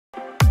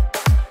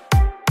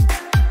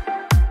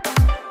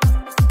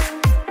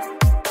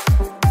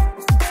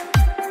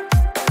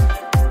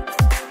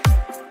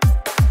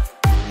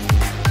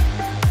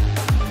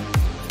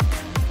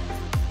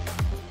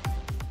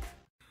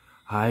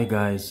Hi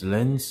guys,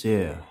 Lens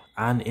here,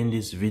 and in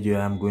this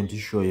video I'm going to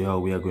show you how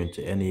we are going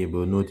to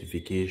enable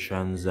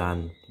notifications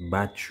and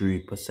battery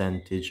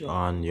percentage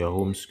on your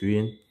home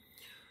screen.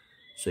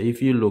 So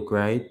if you look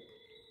right,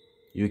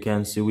 you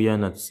can see we are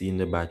not seeing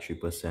the battery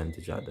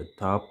percentage at the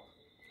top.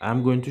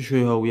 I'm going to show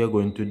you how we are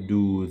going to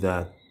do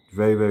that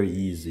very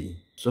easy.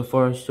 So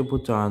for us to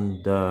put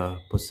on the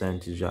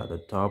percentage at the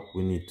top,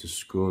 we need to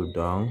scroll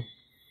down.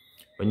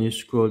 When you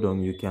scroll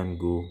down, you can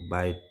go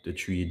by the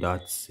three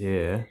dots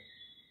here.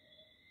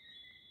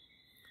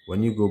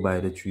 When you go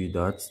by the three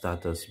dots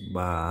status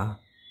bar,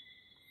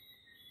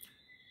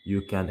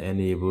 you can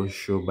enable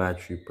show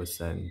battery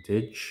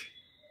percentage,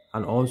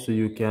 and also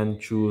you can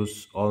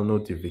choose all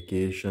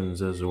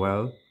notifications as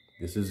well.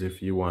 This is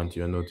if you want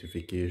your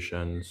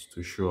notifications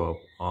to show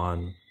up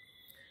on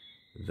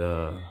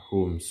the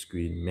home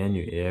screen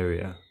menu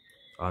area,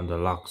 on the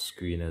lock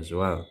screen as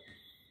well.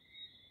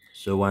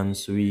 So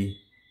once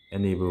we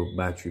enable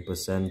battery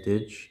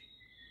percentage,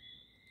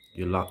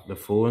 you lock the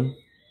phone,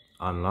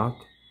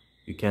 unlock,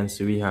 you can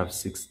see we have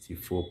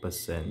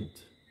 64%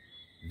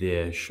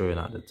 there showing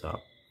at the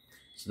top.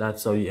 So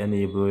that's how you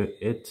enable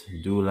it.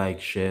 Do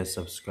like, share,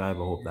 subscribe. I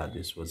hope that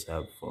this was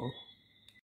helpful.